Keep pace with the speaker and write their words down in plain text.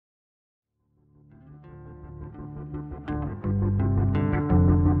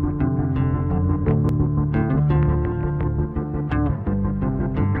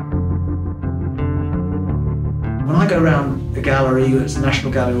go around a gallery, it's a national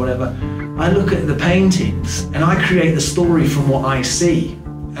gallery or whatever, I look at the paintings and I create the story from what I see.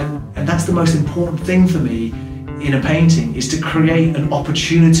 And that's the most important thing for me in a painting, is to create an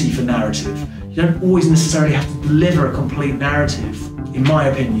opportunity for narrative. You don't always necessarily have to deliver a complete narrative, in my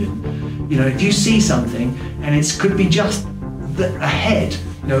opinion. You know, if you see something and it could be just a head,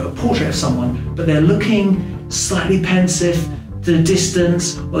 you know, a portrait of someone, but they're looking slightly pensive to the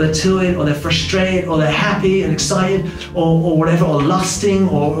distance, or they're tilted, or they're frustrated, or they're happy and excited, or whatever, or lusting,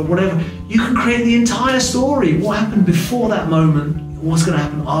 or whatever. You can create the entire story. What happened before that moment, what's going to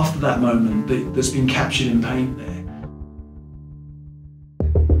happen after that moment that's been captured in paint there.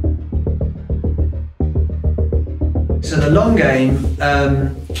 So the long game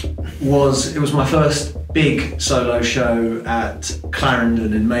was my first big solo show at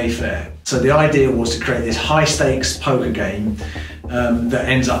Clarendon in Mayfair. So the idea was to create this high stakes poker game that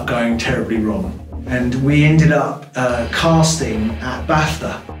ends up going terribly wrong. And we ended up casting at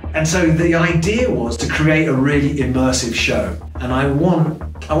BAFTA. And so the idea was to create a really immersive show. And I want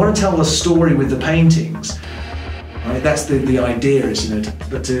to tell the story with the paintings. Right? That's the idea, is, you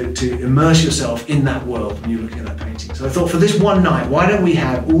know, to immerse yourself in that world when you're looking at that painting. So I thought, for this one night, why don't we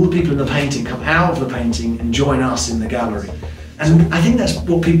have all the people in the painting come out of the painting and join us in the gallery? And I think that's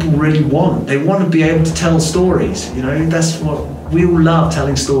what people really want. They want to be able to tell stories, you know. That's what we all love,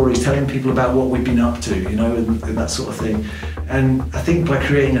 telling stories, telling people about what we've been up to, you know, and that sort of thing. And I think by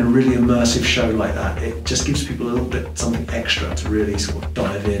creating a really immersive show like that, it just gives people a little bit something extra to really sort of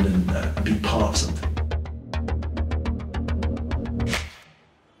dive in and be part of something.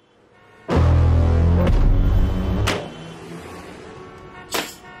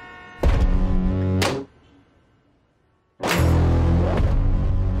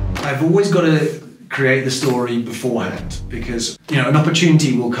 I've always got to create the story beforehand, because, you know, an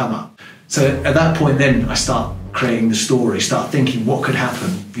opportunity will come up. So at that point then I start creating the story, start thinking what could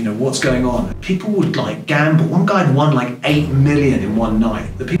happen, you know, what's going on. People would like gamble. One guy had won like 8 million in one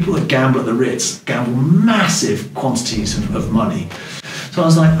night. The people that gamble at the Ritz gamble massive quantities of money. So I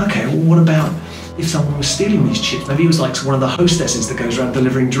was like, okay, well, what about if someone was stealing these chips? Maybe it was like one of the hostesses that goes around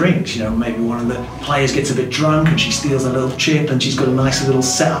delivering drinks, you know, maybe one of the players gets a bit drunk and she steals a little chip and she's got a nice little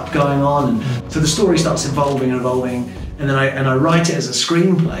setup going on. And so the story starts evolving and evolving, and then I write it as a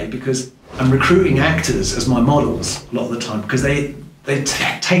screenplay, because I'm recruiting actors as my models a lot of the time, because they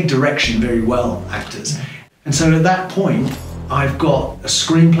take direction very well, actors. And so at that point, I've got a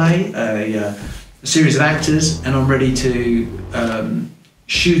screenplay, a series of actors, and I'm ready to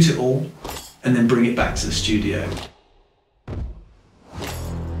shoot it all and then bring it back to the studio.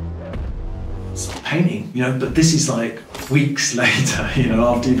 It's painting, you know, but this is like weeks later, you know,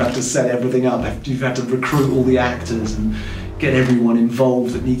 after you've had to set everything up, after you've had to recruit all the actors and get everyone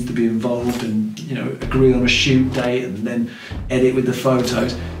involved that needs to be involved, and, you know, agree on a shoot date and then edit with the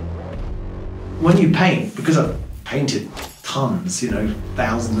photos. When you paint, because I've painted tons, you know,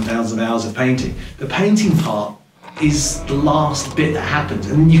 thousands and thousands of hours of painting, the painting part is the last bit that happens,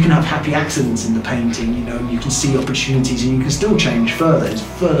 and you can have happy accidents in the painting, you know, and you can see opportunities and you can still change further. It's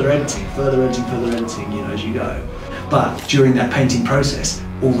further editing, you know, as you go. But during that painting process,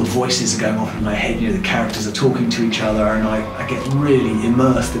 all the voices are going off in my head, you know, the characters are talking to each other, and I get really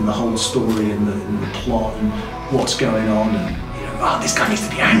immersed in the whole story and the plot and what's going on, and, you know, oh, this guy needs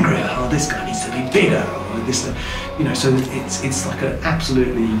to be angrier, or this guy needs to be bigger, or this, you know, so it's like an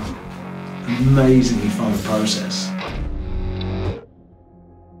absolutely amazingly fun process.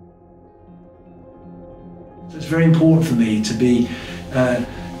 So it's very important for me to be,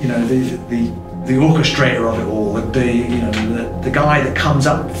 you know, the orchestrator of it all, you know, the guy that comes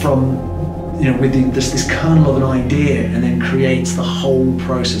up from, you know, with this kernel of an idea and then creates the whole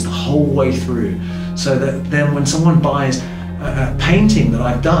process, the whole way through, so that then when someone buys a painting that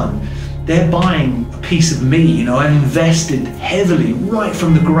I've done, they're buying a piece of me. You know, I invested heavily right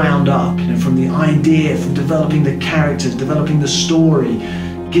from the ground up, you know, from the idea, from developing the characters, developing the story,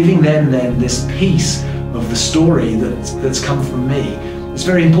 giving them then this piece of the story that's come from me. It's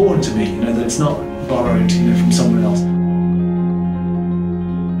very important to me, you know, that it's not borrowed, you know, from someone else.